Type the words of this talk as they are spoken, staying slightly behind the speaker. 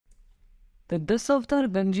The Dashavatar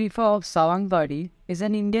Ganjifa of Savangwadi is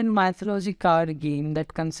an Indian mythology card game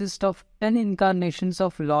that consists of 10 incarnations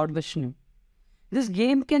of Lord Vishnu. This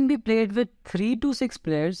game can be played with 3 to 6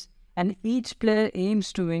 players, and each player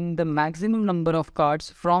aims to win the maximum number of cards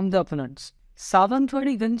from the opponents.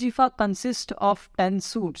 Savangwadi Ganjifa consists of 10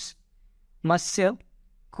 suits: Matsya,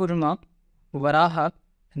 Kurma, Varaha,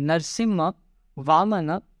 Narsimha,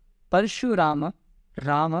 Vamana, Parshurama,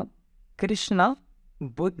 Rama, Krishna,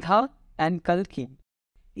 Buddha, and Kalki.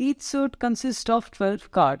 Each suit consists of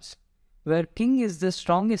 12 cards, where King is the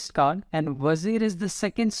strongest card and Wazir is the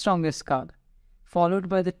second strongest card, followed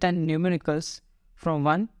by the 10 numericals from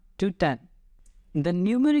 1 to 10. The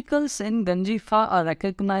numericals in Ganjifa are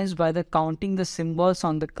recognized by the counting the symbols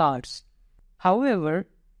on the cards. However,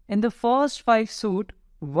 in the first 5 suit,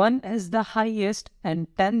 1 is the highest and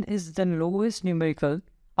 10 is the lowest numerical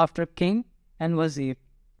after King and Wazir.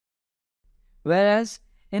 Whereas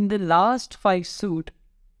in the last 5 suit,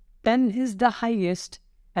 10 is the highest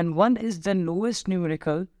and 1 is the lowest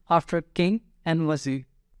numerical after King and Wazir.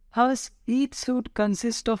 Thus, each suit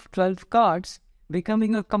consists of 12 cards,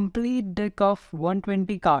 becoming a complete deck of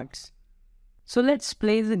 120 cards. So let's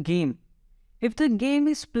play the game. If the game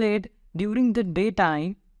is played during the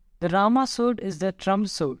daytime, the Rama suit is the trump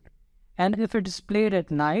suit, and if it is played at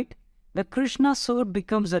night, the Krishna suit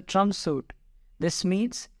becomes a trump suit. This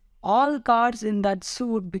means all cards in that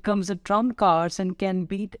suit becomes a trump cards and can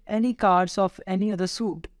beat any cards of any other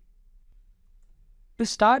suit. To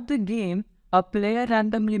start the game, a player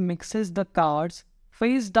randomly mixes the cards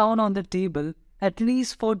face down on the table at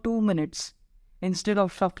least for 2 minutes, instead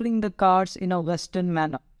of shuffling the cards in a Western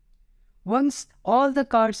manner. Once all the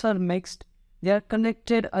cards are mixed, they are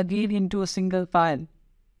connected again into a single pile.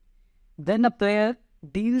 Then a player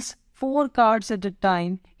deals 4 cards at a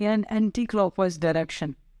time in an anti-clockwise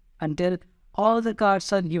direction until all the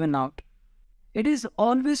cards are given out. It is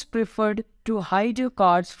always preferred to hide your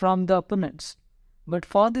cards from the opponents, but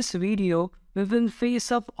for this video, we will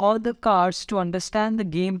face up all the cards to understand the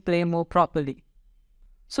gameplay more properly.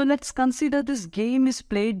 So let's consider this game is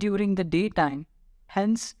played during the daytime,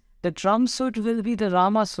 hence the trump suit will be the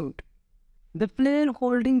Rama suit. The player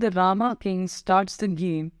holding the Rama King starts the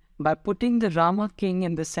game by putting the Rama King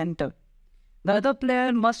in the center. The other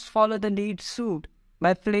player must follow the lead suit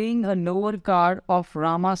by playing a lower card of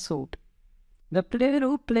Rama suit. The player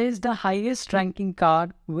who plays the highest ranking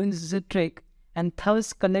card wins the trick and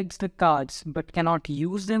thus collects the cards but cannot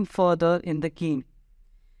use them further in the game.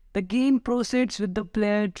 The game proceeds with the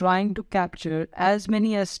player trying to capture as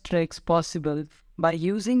many as tricks possible by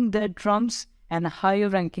using their trumps and higher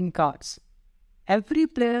ranking cards. Every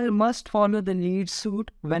player must follow the lead suit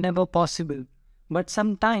whenever possible, but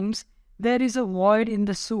sometimes there is a void in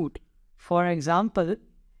the suit. For example,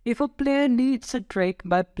 if a player leads a trick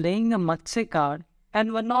by playing a Matsya card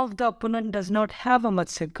and one of the opponent does not have a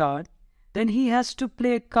Matsya card, then he has to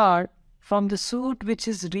play a card from the suit which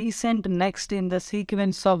is recent next in the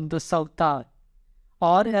sequence of the Sautar.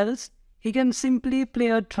 Or else, he can simply play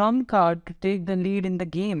a trump card to take the lead in the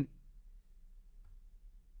game.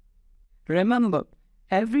 Remember,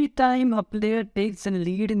 every time a player takes the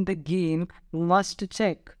lead in the game, he must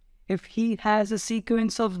check if he has a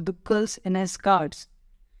sequence of dukkals in his cards.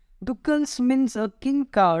 Dukkals means a king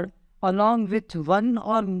card along with 1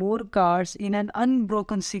 or more cards in an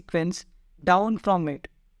unbroken sequence down from it.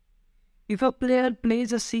 If a player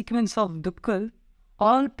plays a sequence of dukkal,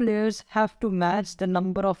 all players have to match the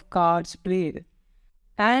number of cards played,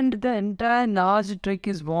 and the entire large trick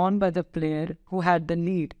is won by the player who had the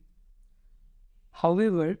lead.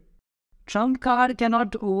 However, trump card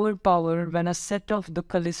cannot overpower when a set of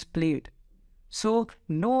dukkal is played, so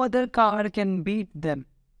no other card can beat them.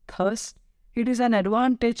 Thus, it is an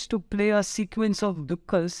advantage to play a sequence of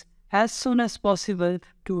dukkals as soon as possible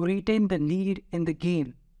to retain the lead in the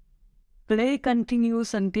game. Play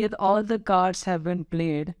continues until all the cards have been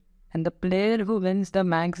played, and the player who wins the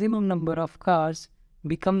maximum number of cards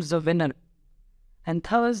becomes the winner. And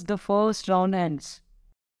thus the first round ends.